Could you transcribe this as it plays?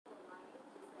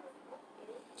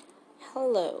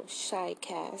Hello,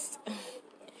 Shycast.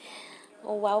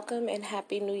 Welcome and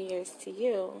Happy New Year's to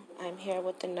you. I'm here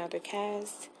with another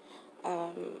cast.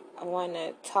 I want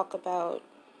to talk about,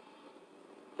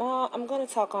 I'm going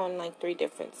to talk on like 3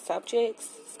 different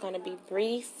subjects. It's going to be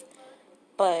brief,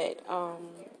 but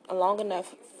long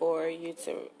enough for you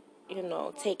to,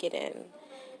 take it in.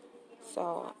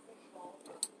 So,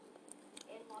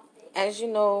 as you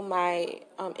know, my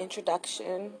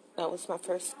introduction, that was my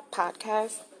first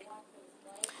podcast.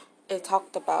 It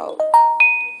talked about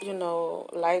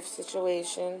life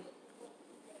situation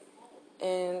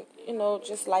and,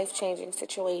 just life-changing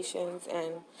situations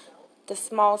and the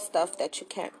small stuff that you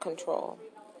can't control.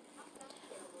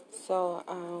 So,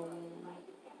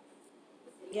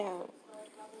 yeah,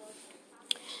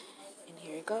 and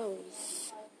here it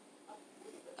goes.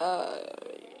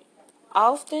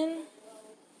 Often,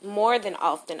 more than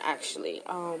often actually,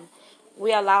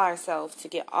 we allow ourselves to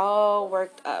get all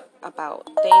worked up about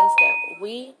things that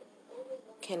we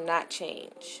cannot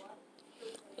change.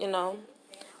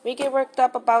 We get worked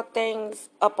up about things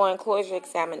up on closure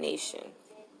examination.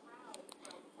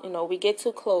 We get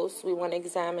too close, we want to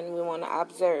examine, we want to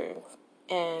observe.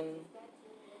 And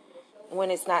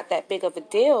when it's not that big of a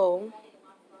deal,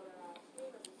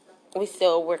 we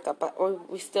still work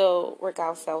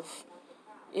ourselves,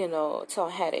 to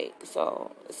a headache.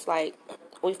 So it's like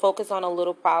we focus on the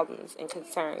little problems and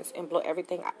concerns and blow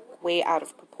everything way out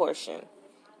of proportion.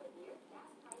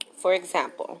 For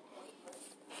example,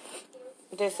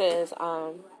 this is,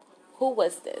 who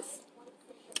was this?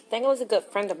 I think it was a good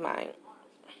friend of mine.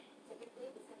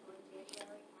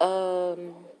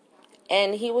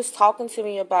 And he was talking to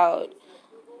me about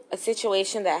a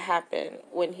situation that happened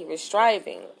when he was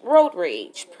driving. Road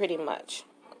rage, pretty much.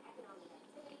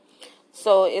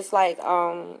 So it's like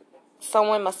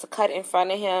someone must have cut in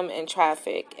front of him in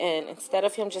traffic. And instead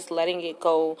of him just letting it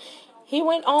go, he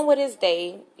went on with his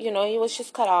day. He was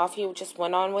just cut off. He just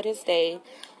went on with his day.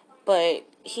 But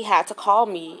he had to call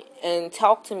me and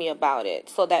talk to me about it.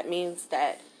 So that means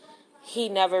that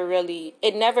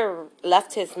it never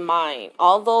left his mind.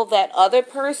 Although that other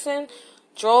person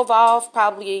drove off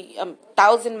probably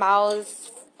 1,000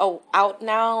 miles out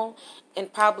now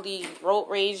and probably road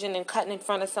raging and cutting in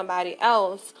front of somebody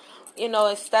else,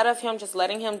 instead of him just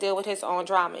letting him deal with his own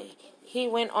drama, he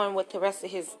went on with the rest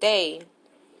of his day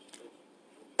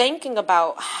thinking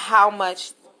about how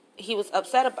much he was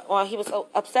upset about, or he was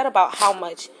upset about how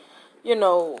much, it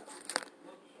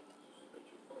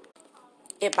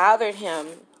bothered him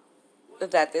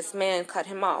that this man cut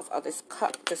him off, or this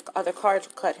other car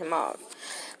cut him off.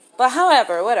 But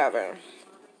however, whatever.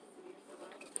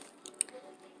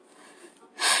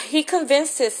 He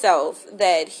convinced himself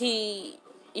that he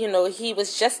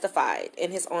was justified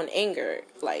in his own anger.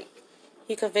 Like,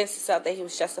 he convinced himself that he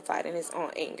was justified in his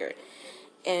own anger.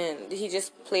 And he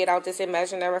just played out this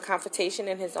imaginary confrontation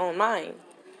in his own mind.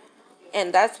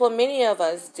 And that's what many of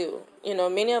us do.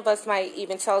 Many of us might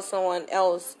even tell someone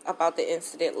else about the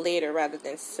incident later rather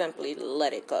than simply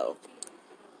let it go.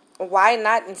 Why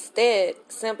not instead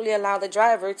simply allow the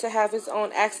driver to have his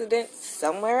own accident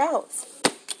somewhere else?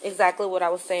 Exactly what I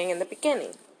was saying in the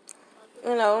beginning.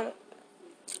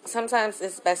 Sometimes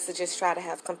it's best to just try to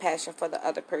have compassion for the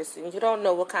other person. You don't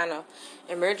know what kind of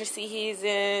emergency he's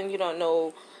in. You don't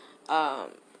know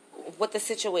what the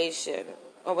situation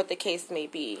or what the case may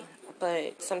be.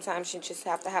 But sometimes you just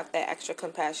have to have that extra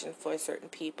compassion for certain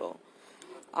people.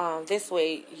 This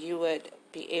way you would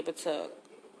be able to,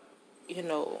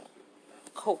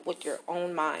 cope with your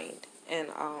own mind and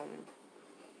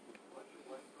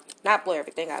not blow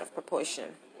everything out of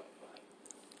proportion.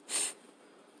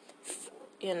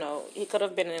 He could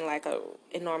have been in like a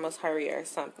enormous hurry or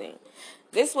something.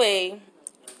 This way,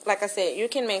 like I said, you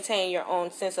can maintain your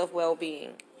own sense of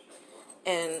well-being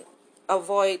and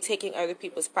avoid taking other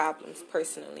people's problems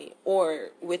personally or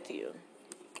with you.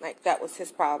 Like, that was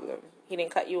his problem. He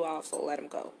didn't cut you off, so let him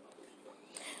go.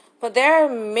 But there are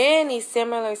many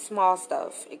similar small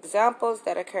stuff, examples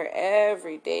that occur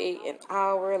every day in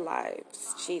our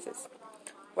lives. Jesus.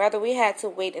 Whether we had to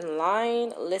wait in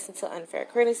line, listen to unfair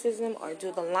criticism, or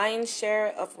do the lion's share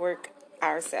of work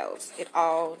ourselves, it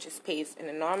all just pays an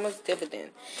enormous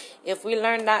dividend if we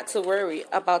learn not to worry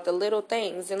about the little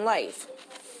things in life.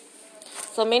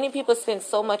 So many people spend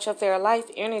so much of their life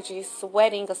energy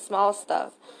sweating the small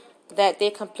stuff that they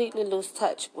completely lose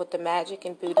touch with the magic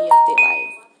and beauty of their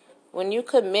life. When you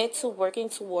commit to working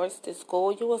towards this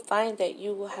goal, you will find that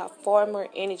you will have far more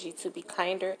energy to be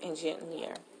kinder and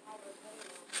gentler.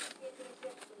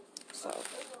 So,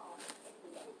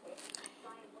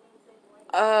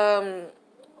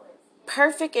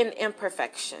 perfect in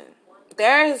imperfection.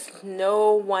 There is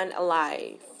no one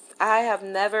alive. I have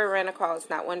never ran across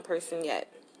not one person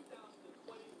yet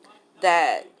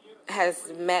that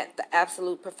has met the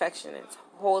absolute perfection. Its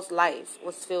whole life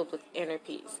was filled with inner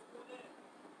peace.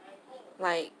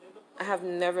 Like, I have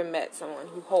never met someone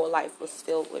whose whole life was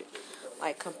filled with,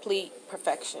 like, complete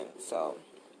perfection. So,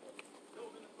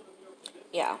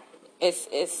 yeah,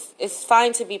 it's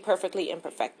fine to be perfectly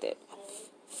imperfected.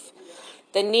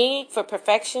 The need for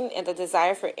perfection and the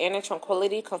desire for inner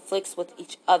tranquility conflicts with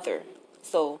each other.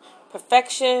 So,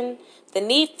 perfection, the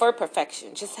need for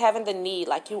perfection, just having the need,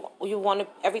 like you want to,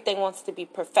 everything wants to be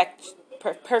perfect,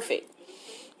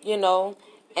 you know,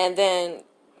 and then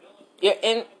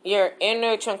your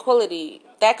inner tranquility,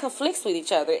 that conflicts with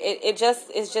each other. It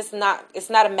just it's just not, it's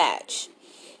not a match.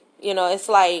 You know, it's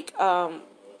like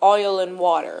oil and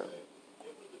water,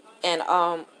 and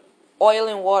oil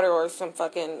and water, or some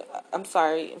fucking I'm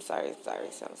sorry,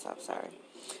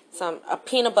 some a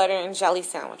peanut butter and jelly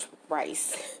sandwich with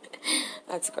rice.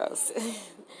 That's gross.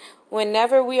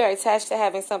 Whenever we are attached to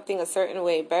having something a certain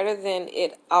way better than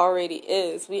it already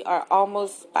is, we are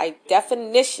almost by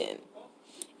definition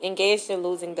engaged in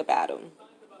losing the battle.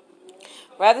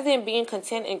 Rather than being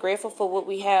content and grateful for what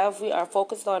we have, we are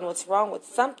focused on what's wrong with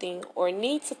something or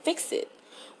need to fix it.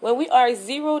 When we are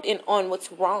zeroed in on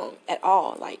what's wrong at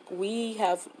all, like, we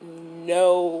have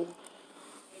no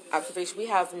observation, we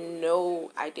have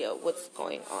no idea what's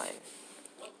going on.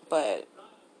 But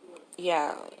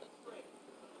yeah,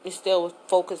 you still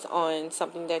focus on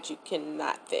something that you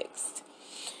cannot fix.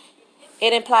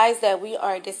 It implies that we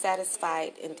are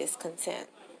dissatisfied and discontent.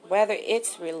 Whether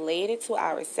it's related to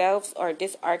ourselves or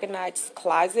disorganized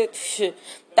closet,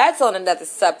 that's on another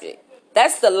subject.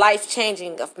 That's the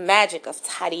life-changing of magic of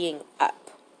tidying up.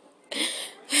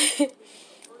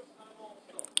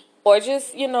 Or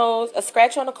just, a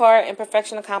scratch on the car,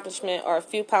 imperfection, accomplishment, or a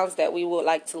few pounds that we would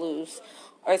like to lose,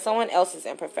 or someone else's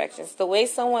imperfections. The way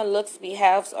someone looks,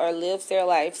 behaves, or lives their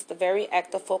lives, the very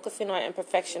act of focusing on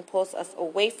imperfection pulls us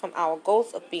away from our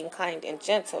goals of being kind and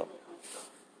gentle.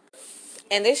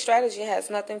 And this strategy has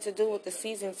nothing to do with the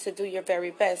seasons to do your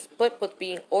very best, but with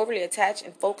being overly attached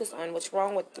and focused on what's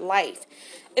wrong with life.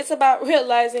 It's about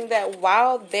realizing that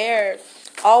while there's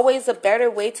always a better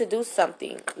way to do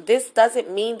something, this doesn't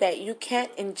mean that you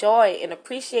can't enjoy and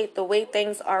appreciate the way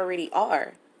things already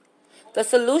are. The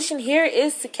solution here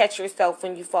is to catch yourself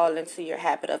when you fall into your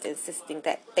habit of insisting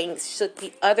that things should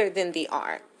be other than they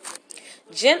are.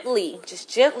 Just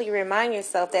gently remind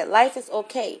yourself that life is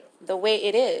okay the way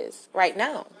it is right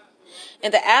now.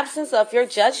 In the absence of your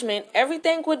judgment,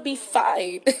 everything would be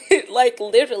fine. Like,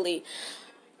 literally.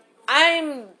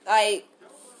 I'm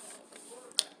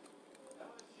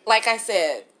like I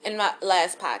said in my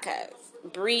last podcast,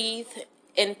 breathe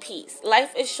in peace.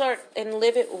 Life is short and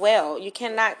live it well. You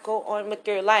cannot go on with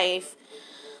your life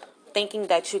thinking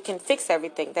that you can fix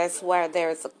everything. That's where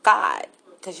there's a God,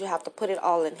 because you have to put it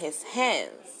all in his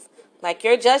hands. Like,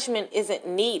 your judgment isn't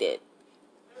needed.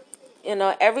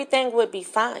 Everything would be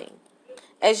fine.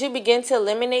 As you begin to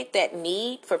eliminate that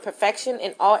need for perfection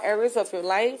in all areas of your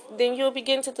life, then you'll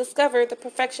begin to discover the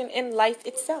perfection in life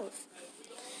itself.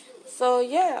 So,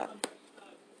 yeah,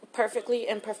 perfectly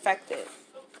imperfected.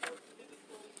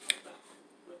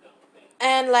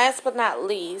 And last but not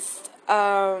least,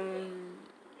 we're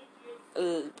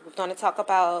going to talk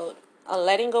about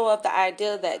letting go of the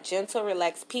idea that gentle,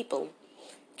 relaxed people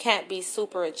can't be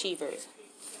super achievers.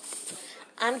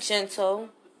 I'm gentle,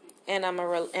 and I'm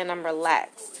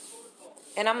relaxed,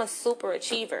 and I'm a super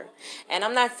achiever. And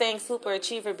I'm not saying super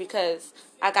achiever because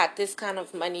I got this kind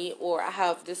of money or I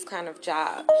have this kind of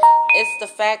job. It's the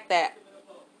fact that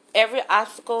every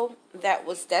obstacle that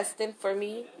was destined for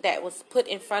me, that was put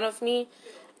in front of me,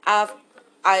 I've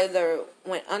either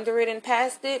went under it and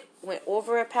passed it, went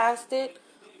over it past it,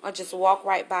 or just walked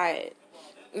right by it.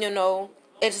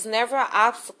 It's never an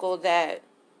obstacle that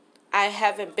I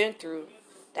haven't been through,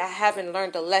 that I haven't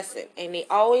learned a lesson. And they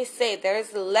always say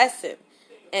there's a lesson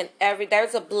in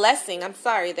there's a blessing.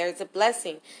 There's a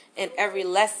blessing in every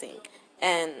lesson.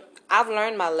 And I've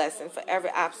learned my lesson for every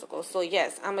obstacle. So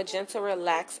yes, I'm a gentle,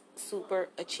 relaxed, super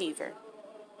achiever.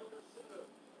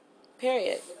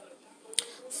 Period.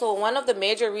 So one of the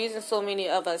major reasons so many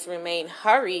of us remain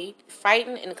hurried,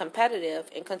 frightened, and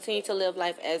competitive and continue to live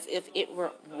life as if it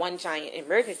were one giant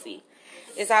emergency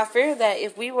is our fear that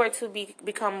if we were to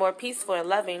become more peaceful and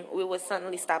loving, we would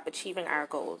suddenly stop achieving our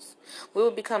goals. We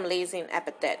would become lazy and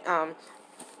apathetic.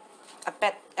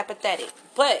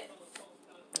 But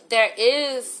there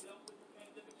is,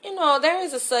 there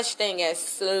is a such thing as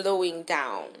slowing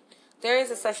down. There is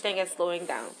a such thing as slowing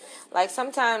down. Like,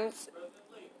 sometimes,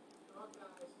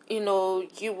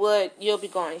 you'll be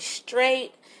going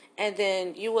straight, and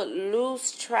then you would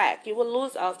lose track. You would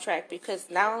lose off track because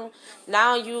now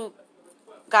you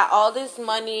got all this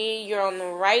money, you're on the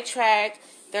right track.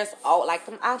 There's all like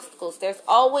them obstacles. There's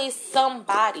always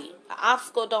somebody. An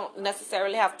obstacle don't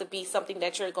necessarily have to be something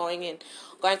that you're going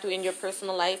through in your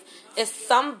personal life. It's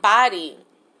somebody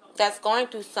that's going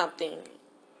through something,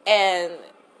 and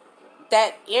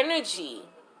that energy,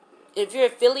 if you're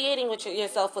affiliating with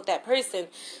yourself with that person,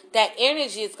 that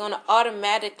energy is going to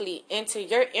automatically enter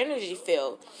your energy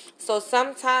field. So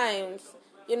sometimes,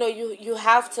 you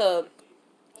have to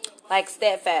like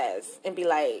steadfast and be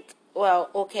like, well,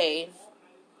 okay,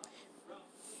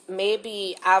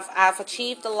 maybe I've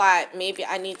achieved a lot. Maybe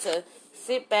I need to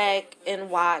sit back and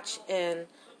watch and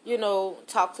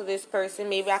talk to this person.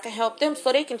 Maybe I can help them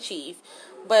so they can achieve.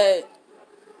 But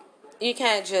you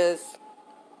can't just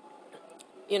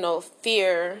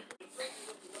fear.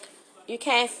 You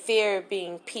can't fear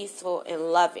being peaceful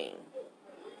and loving.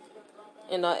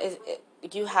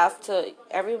 You have to.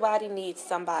 Everybody needs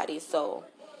somebody. So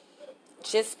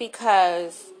just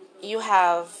because you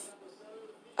have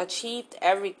achieved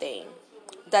everything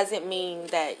doesn't mean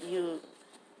that you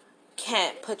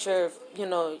can't put your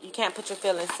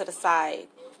feelings to the side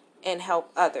and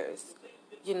help others.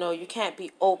 You can't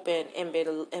be open and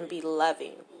be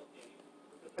loving.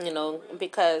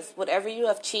 Because whatever goal you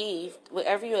have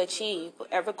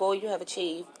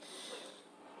achieved,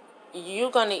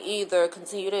 you're going to either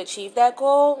continue to achieve that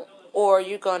goal or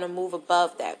you're going to move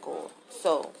above that goal.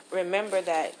 So remember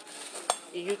that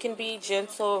you can be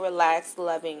gentle, relaxed,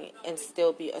 loving, and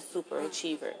still be a super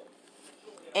achiever.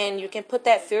 And you can put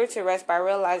that fear to rest by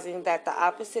realizing that the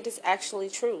opposite is actually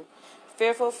true.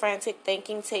 Fearful, frantic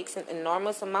thinking takes an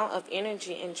enormous amount of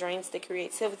energy and drains the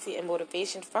creativity and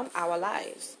motivation from our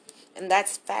lives. And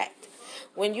that's fact.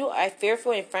 When you are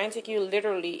fearful and frantic, you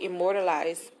literally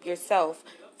immortalize yourself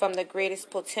from the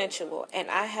greatest potential. And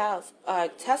I have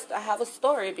a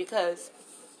story because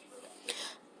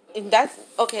that's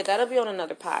okay. That'll be on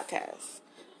another podcast,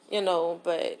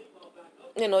 But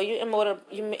you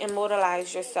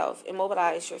immobilize yourself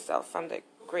from the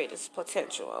greatest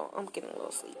potential. I'm getting a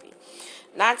little sleepy.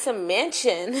 Not to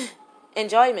mention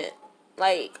enjoyment.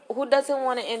 Like, who doesn't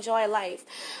want to enjoy life?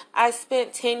 I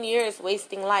spent 10 years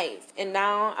wasting life, and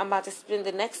now I'm about to spend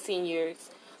the next 10 years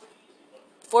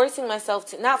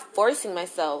not forcing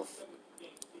myself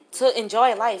to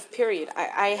enjoy life, period.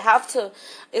 I have to,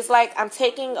 it's like I'm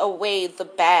taking away the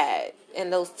bad in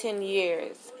those 10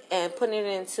 years and putting it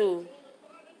into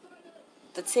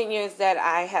the 10 years that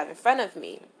I have in front of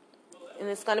me. And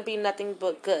it's going to be nothing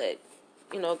but good.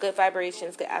 Good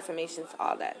vibrations, good affirmations,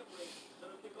 all that.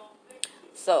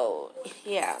 So,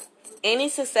 yeah. Any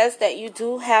success that you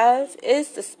do have is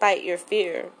despite your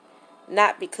fear,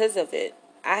 not because of it.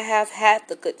 I have had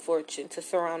the good fortune to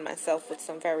surround myself with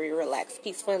some very relaxed,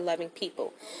 peaceful, and loving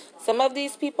people. Some of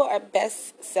these people are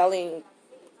best-selling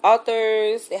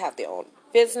authors. They have their own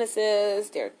businesses.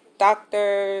 They're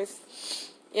doctors.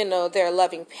 They're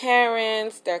loving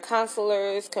parents. They're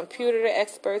counselors, computer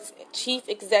experts, chief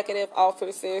executive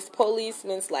officers,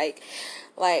 policemen. Like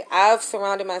I've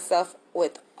surrounded myself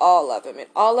with all of them, and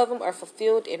all of them are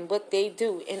fulfilled in what they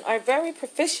do and are very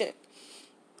proficient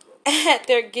at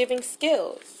their giving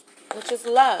skills, which is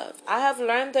love. I have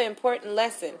learned the important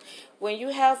lesson. When you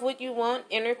have what you want,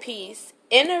 inner peace,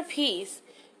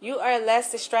 you are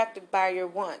less distracted by your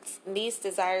wants, needs,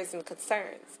 desires, and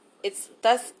concerns. It's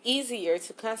thus easier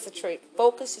to concentrate,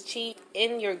 focus, achieve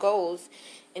in your goals,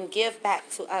 and give back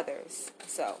to others.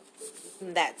 So,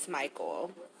 that's my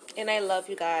goal. And I love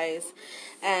you guys.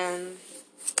 And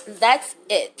that's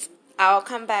it. I'll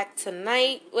come back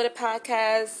tonight with a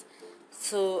podcast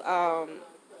to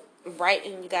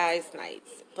brighten you guys'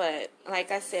 nights. But like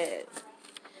I said,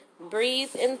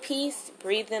 breathe in peace,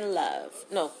 breathe in love.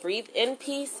 No, breathe in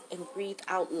peace and breathe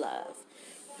out love.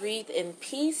 Breathe in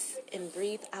peace and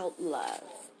breathe out love.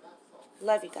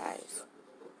 Love you guys.